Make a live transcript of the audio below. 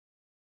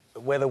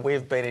whether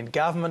we've been in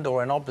government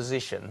or in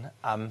opposition,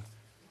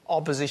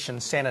 opposition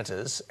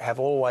senators have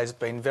always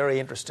been very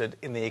interested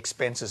in the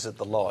expenses at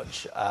the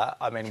lodge.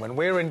 I mean, when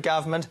we were in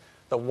government,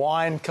 the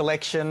wine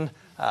collection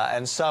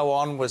and so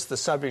on was the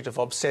subject of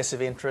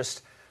obsessive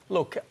interest.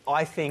 Look,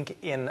 I think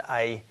in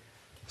a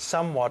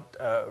somewhat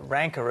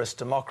rancorous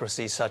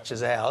democracy such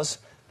as ours,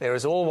 there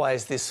is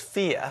always this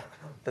fear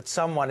that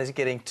someone is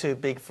getting too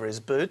big for his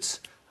boots.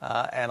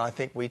 And I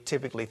think we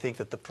typically think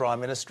that the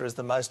Prime Minister is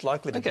the most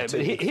likely to be too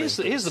big for his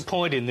boots. Here's the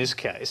point in this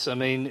case. I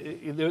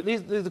mean,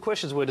 the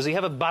questions were, does he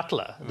have a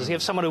butler? Does he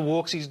have someone who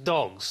walks his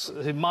dogs,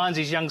 who minds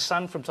his young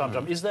son from time to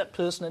time? Is that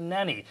person a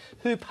nanny?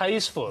 Who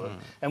pays for them?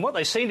 And what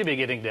they seem to be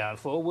getting down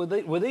for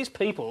were these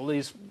people,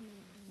 these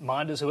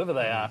minders, whoever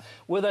they are,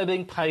 were they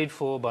being paid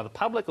for by the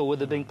public, or were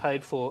they being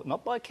paid for,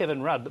 not by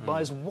Kevin Rudd, but by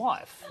his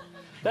wife?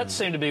 That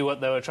seemed to be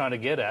what they were trying to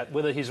get at,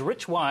 whether his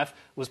rich wife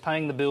was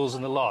paying the bills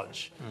in the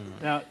lodge.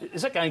 Now,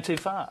 is that going too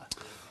far?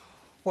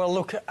 Well,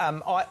 look,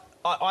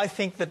 I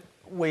think that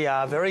we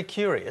are very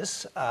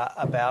curious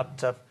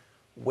about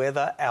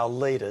whether our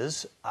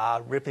leaders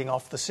are ripping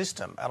off the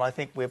system. And I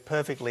think we're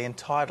perfectly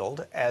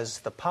entitled,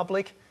 as the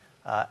public,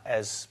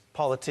 as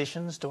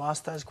politicians, to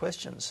ask those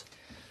questions.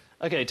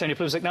 OK, Tanya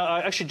Plibersek. Now,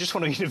 I actually just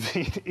want to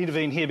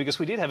intervene here, because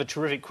we did have a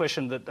terrific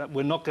question that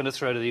we're not going to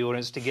throw to the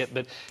audience to get,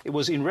 but it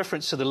was in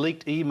reference to the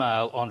leaked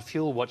email on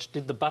Fuel Watch.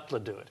 Did the butler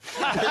do it?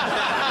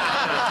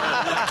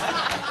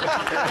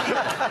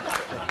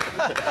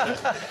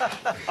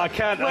 I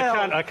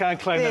can't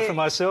claim that for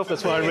myself.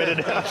 That's why I read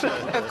it out.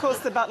 Of course,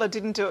 the butler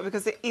didn't do it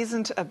because there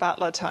isn't a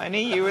butler,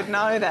 Tony. You would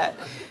know that.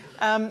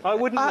 I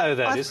wouldn't know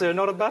that. Is there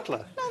not a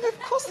butler? No, of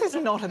course there's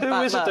not a butler.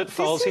 Who is it that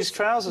folds his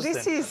trousers then?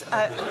 This is...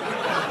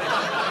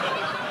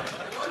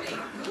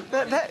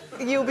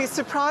 you'll be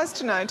surprised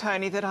to know,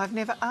 Tony, that I've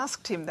never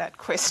asked him that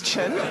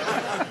question.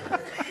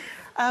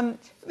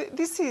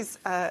 This is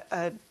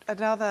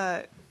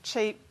another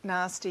cheap,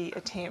 nasty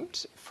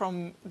attempt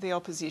from the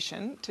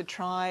opposition to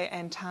try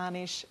and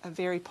tarnish a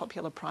very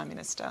popular Prime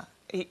Minister.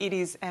 It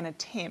is an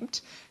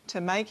attempt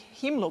to make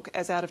him look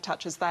as out of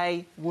touch as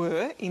they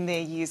were in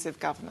their years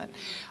of government.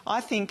 I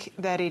think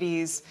that it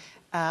is...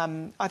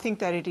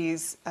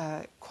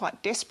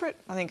 quite desperate.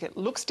 I think it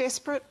looks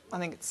desperate. I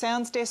think it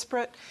sounds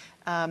desperate.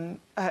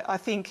 I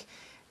think,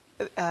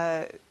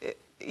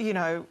 you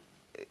know,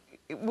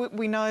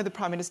 we know the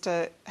Prime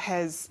Minister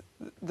has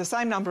the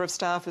same number of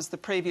staff as the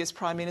previous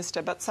Prime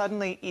Minister, but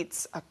suddenly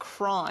it's a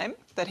crime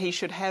that he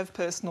should have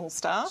personal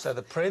staff. So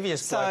the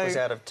previous bloke was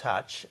out of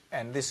touch,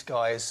 and this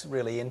guy is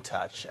really in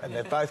touch, and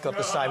they've both got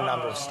the same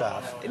number of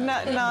staff. No,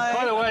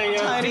 by the way,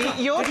 Tony,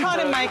 you're trying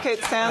to make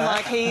it sound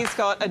like he's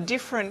got a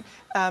different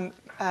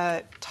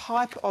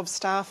type of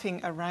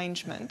staffing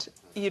arrangement.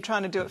 You're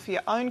trying to do it for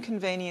your own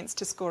convenience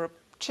to score a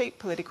cheap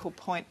political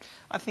point.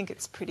 I think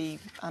it's pretty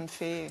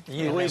unfair.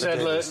 Louise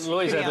Adler,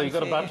 you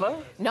got a butler?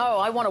 No,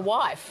 I want a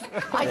wife.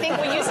 I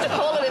think we used to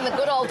call it in the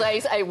good old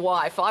days a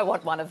wife. I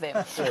want one of them.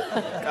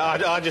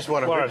 I just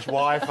want a rich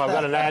wife. I've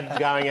got an ad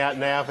going out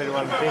now if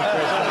anyone's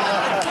interested.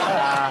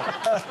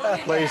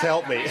 Please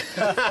help me.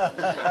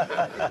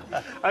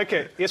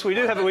 OK, yes, we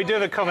do have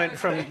a comment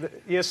from...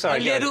 Yes,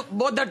 sorry. Earlier,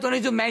 both that Tony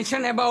you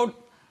mentioned about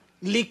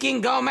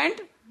leaking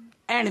government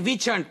and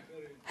witch hunt.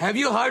 Have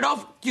you heard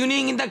of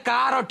tuning in the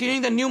car or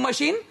tuning the new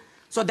machine?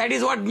 So that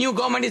is what new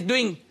government is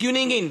doing,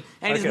 tuning in.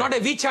 And it's not a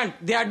witch hunt.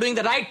 They are doing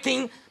the right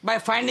thing by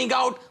finding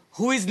out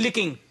who is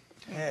leaking.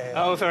 Yeah.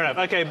 Oh, fair enough.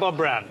 OK, Bob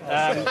Brown.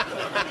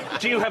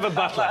 Do you have a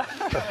butler?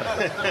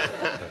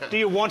 Do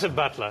you want a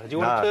butler? Do you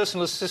want a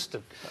personal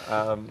assistant?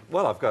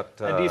 Well, I've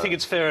got... And do you think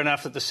it's fair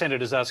enough that the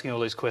Senate is asking all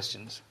these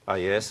questions? Oh,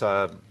 yes,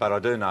 but I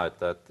do note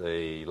that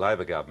the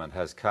Labor government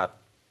has cut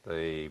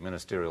the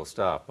ministerial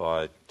staff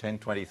by 10,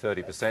 20,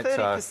 30%.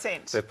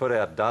 30%. So they've put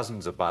out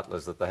dozens of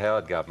butlers that the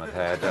Howard government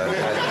had.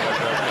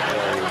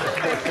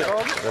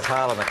 The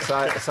Parliament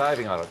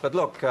saving on it. But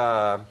look,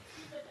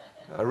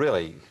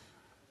 really,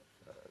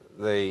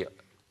 the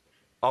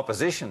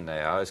opposition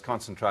now is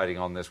concentrating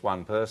on this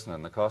one person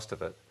and the cost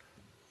of it.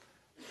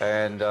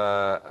 And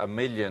 1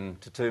 million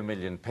to 2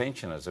 million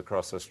pensioners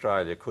across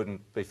Australia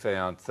couldn't be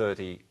found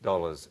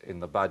 $30 in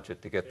the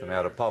budget to get them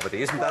out of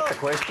poverty. Isn't that the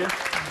question?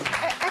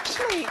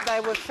 Actually,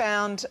 they were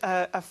found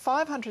a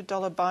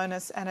 $500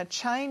 bonus and a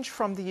change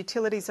from the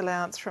utilities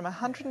allowance from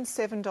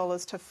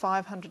 $107 to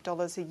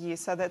 $500 a year.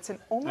 So that's an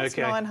almost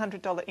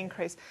 $900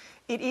 increase.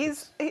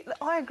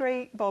 I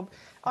agree, Bob.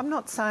 I'm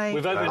not saying...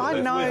 We've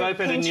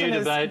opened a new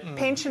debate.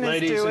 Pensioners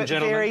do it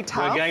very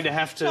tough. We're going to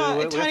have to...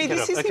 No, Tony,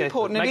 this is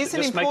important. It is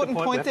an important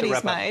point that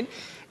he's made.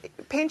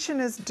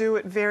 Pensioners do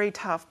it very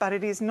tough, but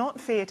it is not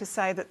fair to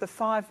say that the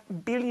 $5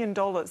 billion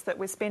that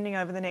we're spending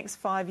over the next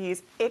 5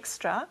 years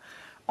extra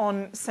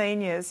on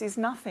seniors is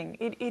nothing.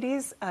 It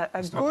is a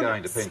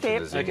good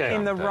step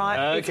in the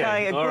right. It's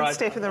a good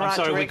step in the right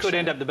direction. We could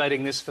end up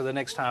debating this for the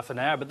next half an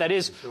hour, but that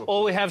is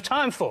all we have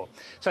time for.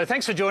 So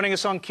thanks for joining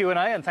us on Q&A,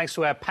 and thanks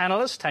to our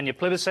panellists, Tanya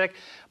Plibersek,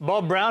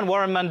 Bob Brown,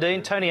 Warren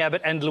Mundine, Tony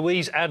Abbott and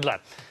Louise Adler.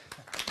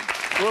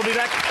 We'll be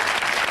back.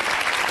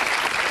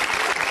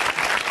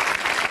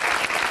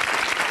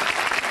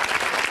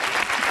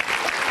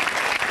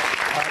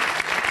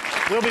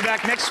 We'll be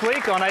back next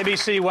week on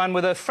ABC One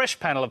with a fresh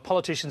panel of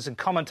politicians and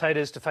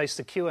commentators to face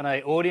the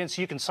Q&A audience.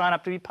 You can sign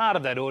up to be part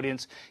of that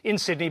audience in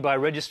Sydney by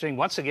registering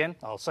once again,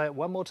 I'll say it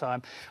one more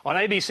time, on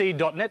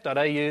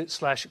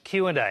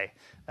abc.net.au/Q&A.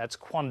 That's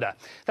QandA.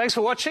 Thanks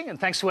for watching, and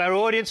thanks to our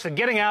audience for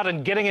getting out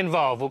and getting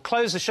involved. We'll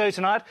close the show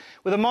tonight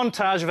with a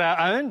montage of our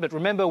own, but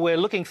remember, we're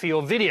looking for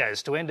your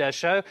videos to end our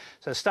show,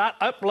 so start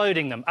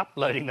uploading them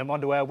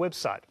onto our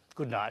website.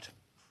 Good night.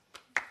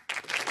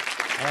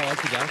 Oh,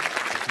 okay, go.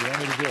 You want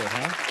me to do it,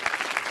 huh?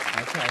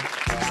 Okay.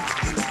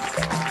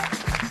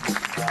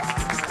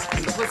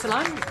 What's the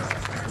line?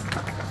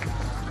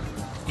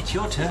 It's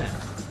your turn.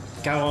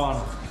 Go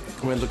on.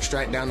 Can we look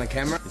straight down the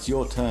camera? It's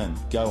your turn.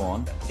 Go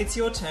on. It's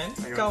your turn.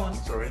 Go on.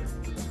 Sorry.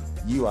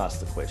 You ask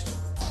the question.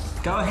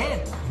 Go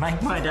ahead.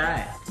 Make my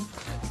day.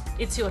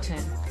 It's your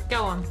turn.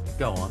 Go on.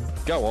 Go on.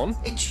 Go on.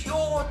 It's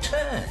your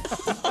turn.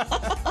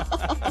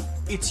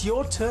 It's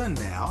your turn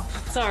now.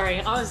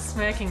 Sorry, I was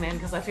smirking then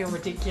because I feel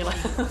ridiculous.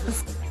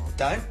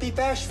 Don't be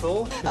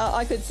bashful.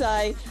 I could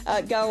say,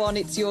 go on,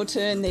 it's your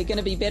turn. They're going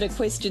to be better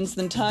questions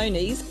than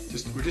Tony's.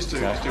 We'll just do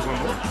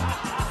one more.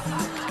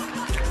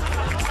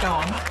 Go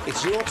on.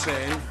 It's your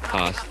turn.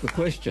 Ask the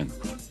question.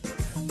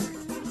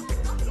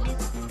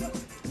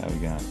 How are we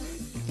going?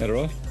 Is that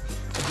all right?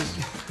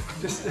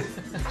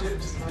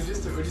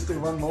 We'll just do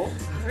one more.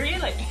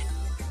 Really?